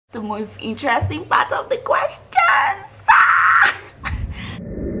The most interesting part of the questions.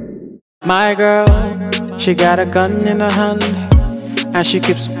 My girl, she got a gun in her hand, and she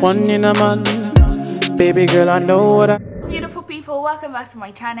keeps one in her man. Baby girl, I know what I... Beautiful people, welcome back to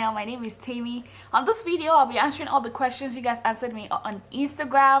my channel. My name is Tammy. On this video, I'll be answering all the questions you guys answered me on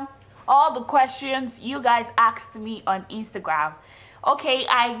Instagram. All the questions you guys asked me on Instagram. Okay,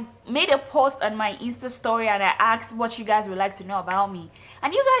 I made a post on my Insta story and I asked what you guys would like to know about me.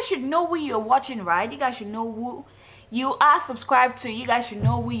 And you guys should know who you're watching, right? You guys should know who you are subscribed to. You guys should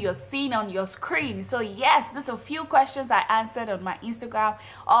know who you're seeing on your screen. So yes, there's a few questions I answered on my Instagram,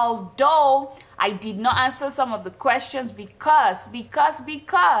 although I did not answer some of the questions because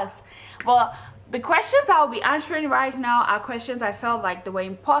but the questions I'll be answering right now are questions I felt like they were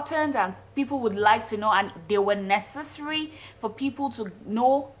important and people would like to know, and they were necessary for people to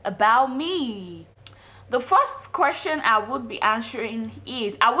know about me. The first question I would be answering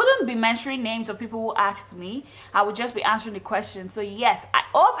is, I wouldn't be mentioning names of people who asked me. I would just be answering the question. So yes, I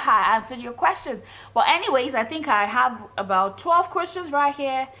hope I answered your questions. But anyways, I think I have about 12 questions right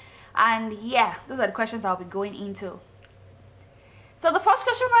here. And yeah, those are the questions I'll be going into. So the first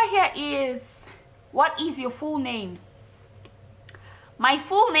question right here is, what is your full name? My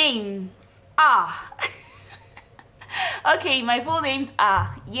full names are... okay, my full names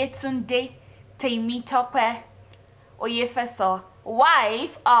are Yetunde Temitope Oyefeso,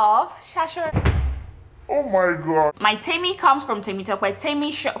 wife of Shasha. Oh my god. My Temi comes from Temitope,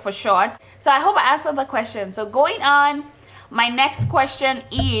 Temi for short. So I hope I answered the question. So going on, my next question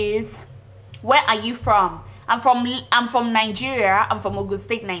is, where are you from? I'm from Nigeria. I'm from Ogun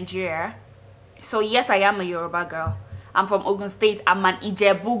State, Nigeria. So yes, I am a Yoruba girl. I'm from Ogun State. I'm an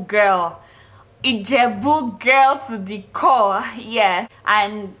Ijebu girl. Ijebu girl to the core. Yes.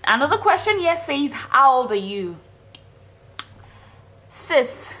 And another question here says, how old are you?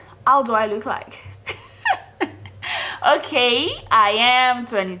 Sis, how do I look like? Okay, I am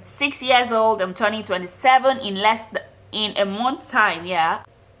 26 years old. I'm turning 27 in a month's time. Yeah.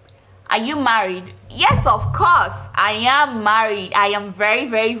 Are you married? Yes, of course. I am married. I am very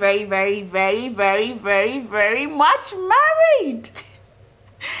much married.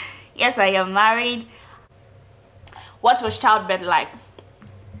 Yes, I am married. What was childbirth like?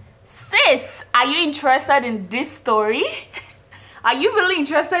 Sis, are you interested in this story? Are you really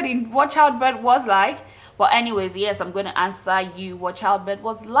interested in what childbirth was like? Well, anyways, yes, I'm going to answer you what childbirth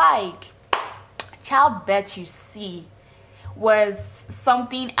was like. Childbirth, you see, was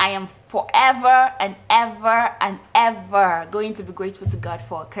something I am forever and ever going to be grateful to God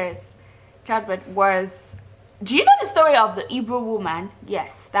for, because childbirth was... Do you know the story of the Hebrew woman?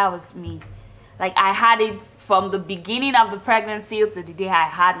 Yes, that was me. Like, I had it from the beginning of the pregnancy to the day I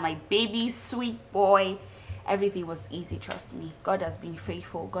had my baby, sweet boy. Everything was easy, trust me. God has been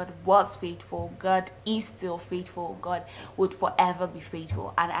faithful. God was faithful. God is still faithful. God would forever be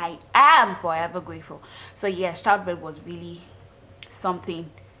faithful. And I am forever grateful. So yes, childbirth was really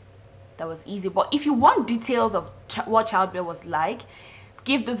something that was easy. But if you want details of what childbirth was like,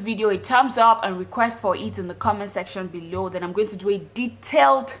 give this video a thumbs up and request for it in the comment section below. Then I'm going to do a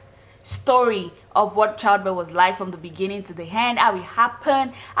detailed story of what childbirth was like from the beginning to the end, how it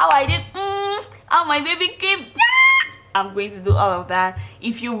happened, how I did, how my baby came. I'm going to do all of that.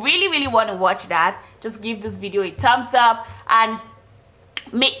 If you really want to watch that, just give this video a thumbs up and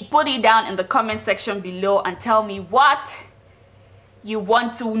put it down in the comment section below and tell me what you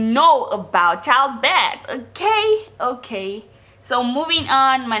want to know about childbirth. Okay, so moving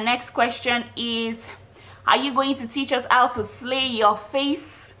on, my next question is, are you going to teach us how to slay your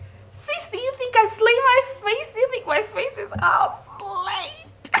face? Sis, do you think I slay my face? Do you think my face is all slayed?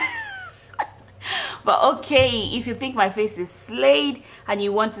 But okay, if you think my face is slayed and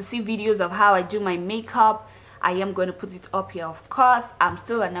you want to see videos of how I do my makeup, I am going to put it up here. Of course, I'm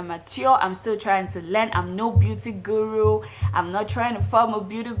still an amateur. I'm still trying to learn. I'm no beauty guru. I'm not trying to form a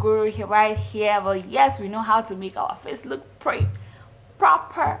beauty guru right here. But yes, we know how to make our face look pretty,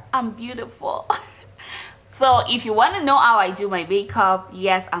 proper and beautiful. So if you want to know how I do my makeup,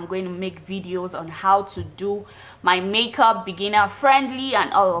 yes, I'm going to make videos on how to do my makeup, beginner friendly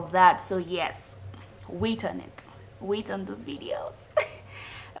and all of that. So yes, wait on it. Wait on those videos.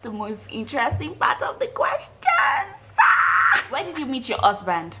 The most interesting part of the questions. Where did you meet your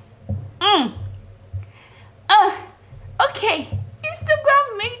husband? Okay,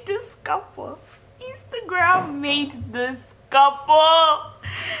 Instagram made this couple. Instagram made this couple.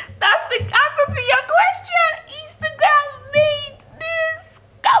 That's the answer to your question. Instagram made this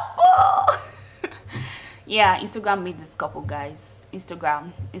couple. Yeah, Instagram made this couple, guys.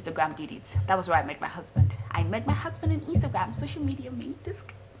 Instagram did it. That was where I met my husband. I met my husband in Instagram. Social media made this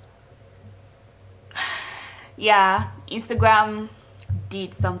couple. Yeah, Instagram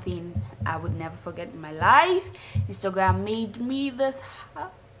did something I would never forget in my life. Instagram made me this.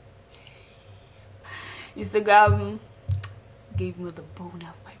 Instagram gave me the bone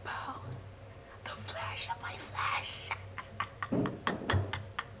of my bone, the flesh of my flesh.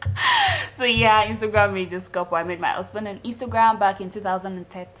 So yeah, Instagram made this couple. I met my husband on Instagram back in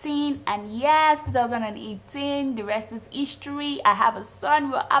 2013, and yes, 2018, the rest is history. I have a son,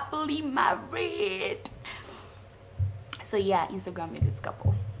 we're happily married. So yeah, Instagram made this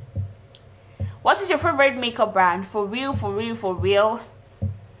couple. What is your favorite makeup brand? For real, for real, for real,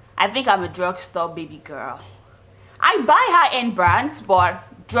 I think I'm a drugstore baby girl. I buy high-end brands, but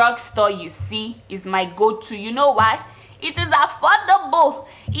drugstore, you see, is my go-to. You know why? It is affordable.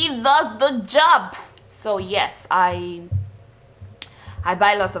 It does the job. So yes, I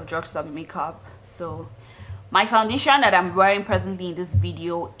buy lots of drugstore makeup. So my foundation that I'm wearing presently in this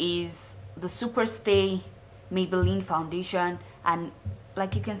video is the Superstay Maybelline foundation, and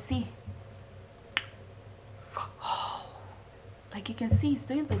like you can see, it's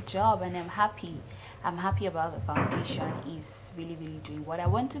doing the job, and I'm happy about the foundation. It's really doing what I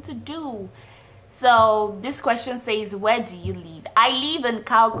wanted to do. So this question says, where do you live? I live in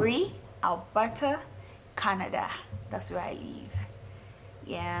Calgary, Alberta, Canada. That's where I live.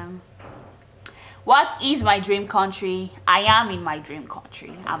 Yeah. What is my dream country? I am in my dream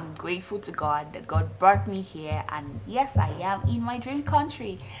country. I'm grateful to God that God brought me here, and yes, I am in my dream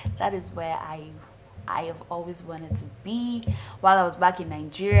country. That is where I have always wanted to be. While I was back in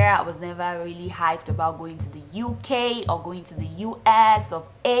Nigeria, I was never really hyped about going to the UK or going to the US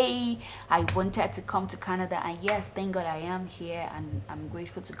of A. I wanted to come to Canada, and yes, thank God I am here, and I'm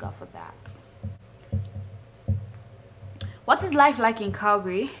grateful to God for that. What is life like in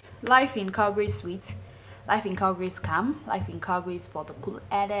Calgary? Life in Calgary is sweet. Life in Calgary is calm. Life in Calgary is for the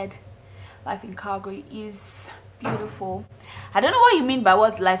cool-headed. Life in Calgary is beautiful. I don't know what you mean by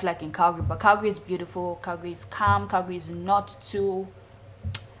what's life like in Calgary, but Calgary is beautiful. Calgary is calm. Calgary is not too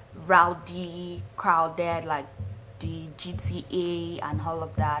rowdy, crowded like the GTA and all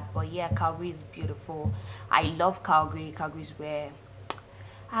of that. But yeah, Calgary is beautiful. I love Calgary. Calgary is where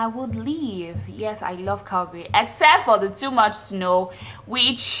I would live. Yes, I love Calgary, except for the too much snow,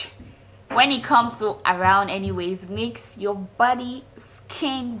 which when it comes to around anyways makes your body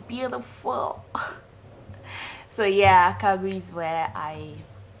skin beautiful. So yeah, Calgary is where I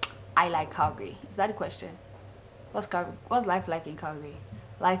like Calgary. Is that the question? What's life like in Calgary?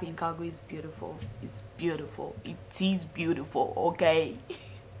 Life in Calgary is beautiful. It's beautiful. It is beautiful, okay?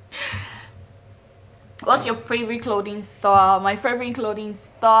 What's your favorite clothing store? My favorite clothing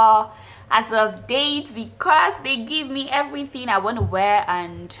store as of date, because they give me everything I want to wear,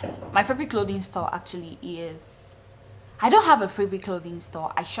 and my favorite clothing store actually is, I don't have a favorite clothing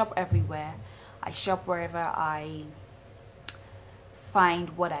store. I shop everywhere. I shop wherever I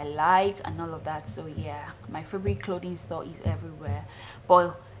find what I like and all of that. So yeah, my favorite clothing store is everywhere.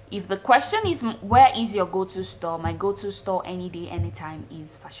 But if the question is where is your go-to store, my go-to store any day, anytime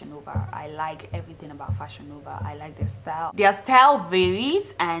is Fashion Nova. I like everything about Fashion Nova. I like their style. Their style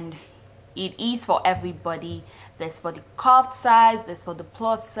varies, and it is for everybody. There's for the curved size, there's for the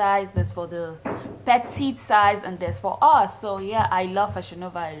plus size, there's for the petite size, and there's for us. So yeah, I love Fashion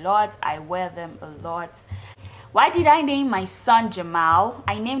Nova a lot. I wear them a lot. Why did I name my son Jamal?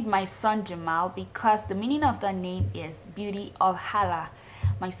 I named my son Jamal because the meaning of the name is beauty of Allah.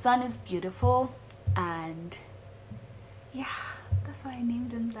 My son is beautiful, and yeah, that's why I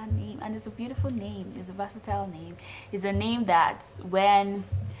named him that name. And it's a beautiful name. It's a versatile name. It's a name that when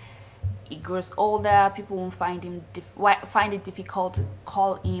he grows older, people won't find it difficult to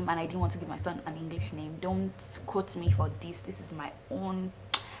call him. And I didn't want to give my son an English name. Don't quote me for this. This is my own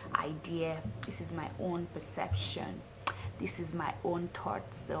idea. This is my own perception. This is my own thought.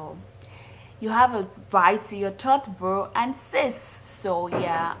 So you have a right to your thought, bro and sis. So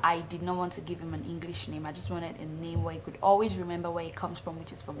yeah, I did not want to give him an English name. I just wanted a name where he could always remember where he comes from,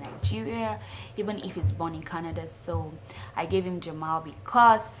 which is from Nigeria, even if he's born in Canada. So I gave him Jamal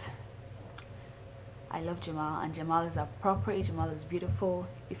because I love Jamal, and Jamal is appropriate. Jamal is beautiful.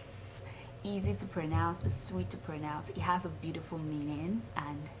 It's easy to pronounce. It's sweet to pronounce. It has a beautiful meaning,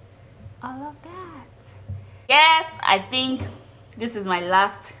 and all of that. Yes, I think this is my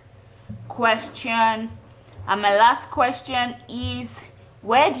last question. And my last question is,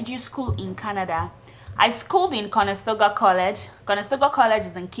 where did you school in Canada? I schooled in Conestoga College. Conestoga College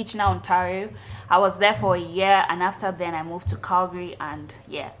is in Kitchener, Ontario. I was there for a year, and after then I moved to Calgary, and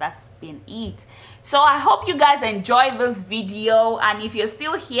yeah, that's been it. So I hope you guys enjoyed this video, and if you're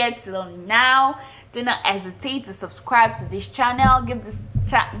still here till now, do not hesitate to subscribe to this channel. Give this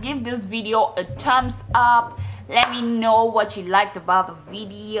give this video a thumbs up. Let me know what you liked about the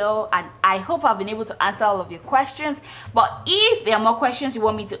video, and I hope I've been able to answer all of your questions. But if there are more questions you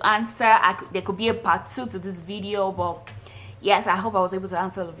want me to answer, there could be a part 2 to this video. But yes, I hope I was able to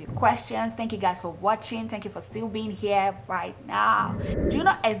answer all of your questions. Thank you guys for watching. Thank you for still being here right now. Do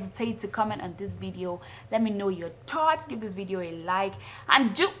not hesitate to comment on this video. Let me know your thoughts. Give this video a like,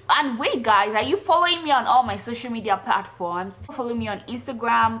 and wait guys, are you following me on all my social media platforms? Follow me on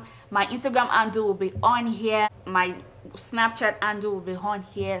Instagram. My Instagram handle will be on here. My Snapchat handle will be on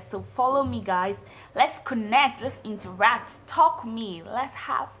here. So follow me guys. Let's connect, let's interact, talk me. Let's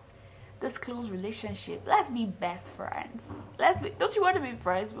have this close relationship. Let's be best friends. Don't you want to be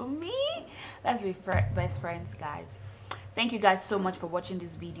friends with me? Let's be best friends, guys. Thank you guys so much for watching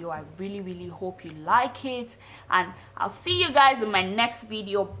this video. I really hope you like it, and I'll see you guys in my next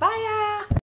video. Bye.